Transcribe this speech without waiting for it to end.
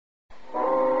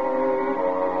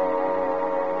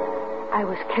I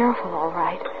was careful, all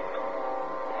right.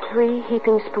 3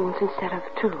 heaping spoons instead of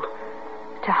 2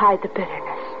 to hide the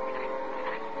bitterness.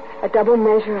 A double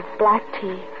measure of black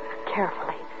tea,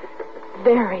 carefully,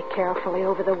 very carefully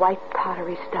over the white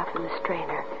powdery stuff in the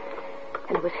strainer,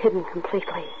 and it was hidden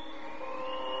completely.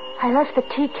 I left the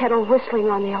tea kettle whistling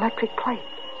on the electric plate,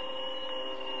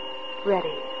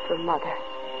 ready for Mother.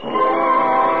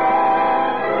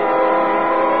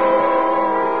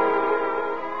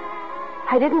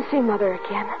 I didn't see Mother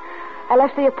again. I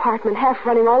left the apartment, half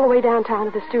running all the way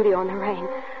downtown to the studio in the rain.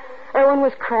 Erwin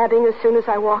was crabbing as soon as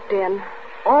I walked in.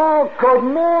 Oh, good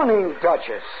morning,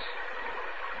 Duchess.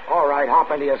 All right,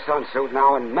 hop into your sunsuit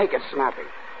now and make it snappy.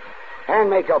 And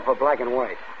make up for black and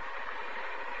white.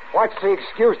 What's the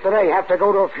excuse today? Have to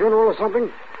go to a funeral or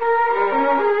something?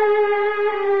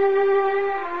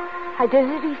 I did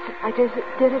it,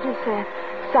 he said,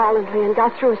 silently, and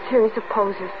got through a series of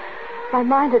poses. My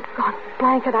mind had gone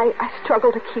blank, and I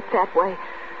struggled to keep that way,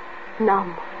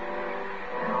 numb.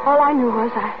 All I knew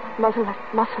was I mustn't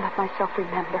let myself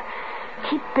remember.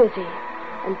 Keep busy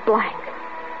and blank.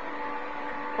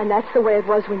 And that's the way it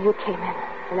was when you came in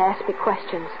and asked me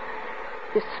questions.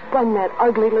 You spun that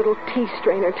ugly little tea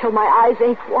strainer till my eyes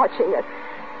ached watching it.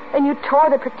 And you tore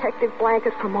the protective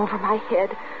blanket from over my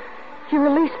head. You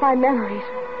released my memories,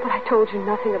 but I told you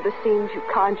nothing of the scenes you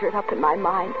conjured up in my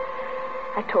mind.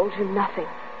 I told you nothing.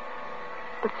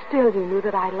 But still you knew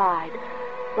that I lied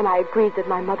when I agreed that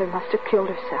my mother must have killed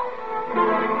herself.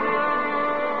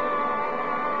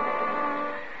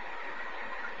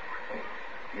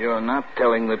 You're not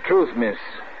telling the truth, miss.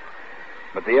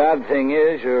 But the odd thing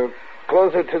is, you're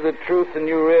closer to the truth than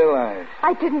you realize.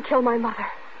 I didn't kill my mother.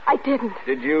 I didn't.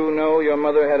 Did you know your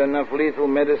mother had enough lethal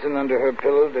medicine under her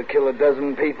pillow to kill a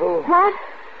dozen people? What?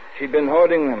 She'd been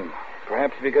hoarding them.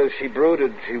 Perhaps because she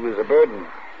brooded she was a burden.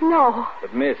 No.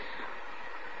 But, miss,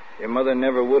 your mother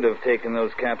never would have taken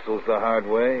those capsules the hard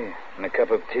way in a cup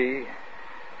of tea.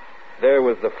 There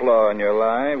was the flaw in your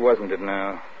lie, wasn't it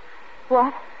now?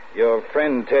 What? Your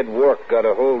friend Ted Wark got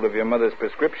a hold of your mother's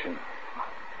prescription.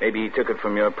 Maybe he took it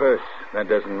from your purse. That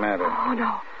doesn't matter. Oh,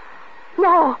 no.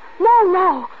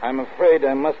 No. I'm afraid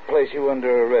I must place you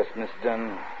under arrest, Miss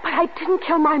Dunn. But I didn't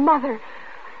kill my mother.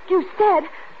 You said...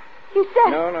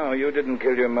 No, you didn't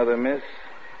kill your mother, miss.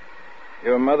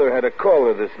 Your mother had a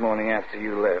caller this morning after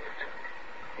you left.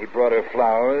 He brought her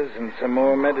flowers and some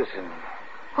more medicine.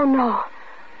 Oh, no.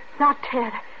 Not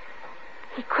Ted.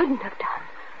 He couldn't have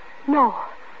done. No,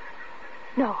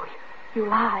 you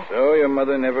lie. So your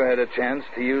mother never had a chance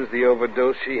to use the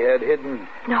overdose she had hidden?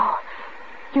 No,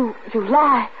 you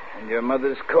lie. And your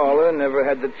mother's caller never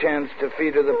had the chance to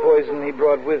feed her the poison he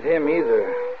brought with him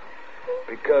either.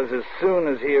 Because as soon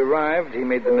as he arrived, he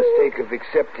made the mistake of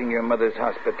accepting your mother's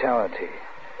hospitality.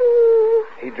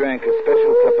 He drank a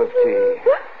special cup of tea.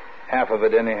 Half of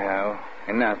it anyhow.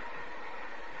 Enough.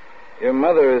 Your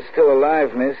mother is still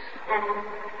alive, miss.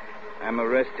 I'm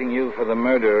arresting you for the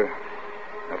murder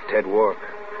of Ted Wark.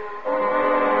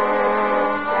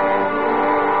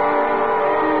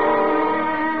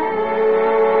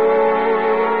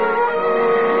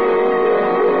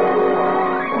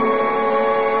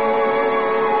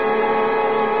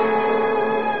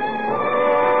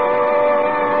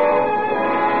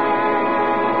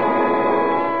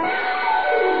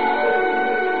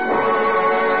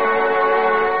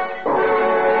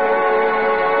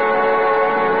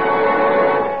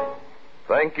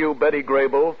 Thank you, Betty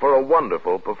Grable, for a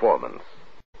wonderful performance.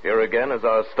 Here again is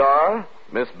our star,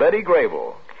 Miss Betty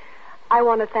Grable. I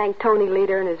want to thank Tony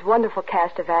Leader and his wonderful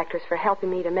cast of actors for helping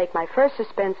me to make my first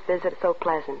Suspense visit so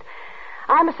pleasant.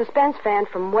 I'm a Suspense fan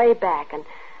from way back, and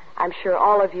I'm sure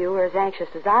all of you are as anxious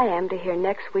as I am to hear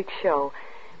next week's show,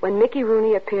 when Mickey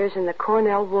Rooney appears in the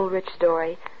Cornell Woolrich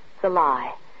story, The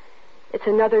Lie. It's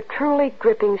another truly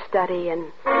gripping study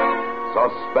in...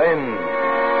 Suspense.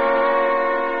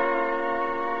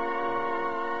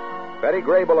 Betty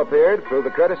Grable appeared through the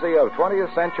courtesy of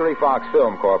 20th Century Fox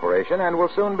Film Corporation and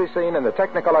will soon be seen in the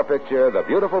Technicolor picture The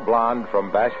Beautiful Blonde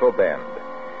from Bashful Bend.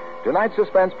 Tonight's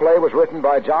suspense play was written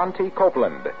by John T.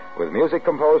 Copeland, with music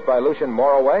composed by Lucien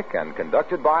Moraweck and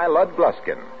conducted by Lud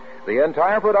Gluskin. The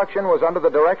entire production was under the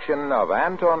direction of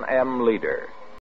Anton M. Leader.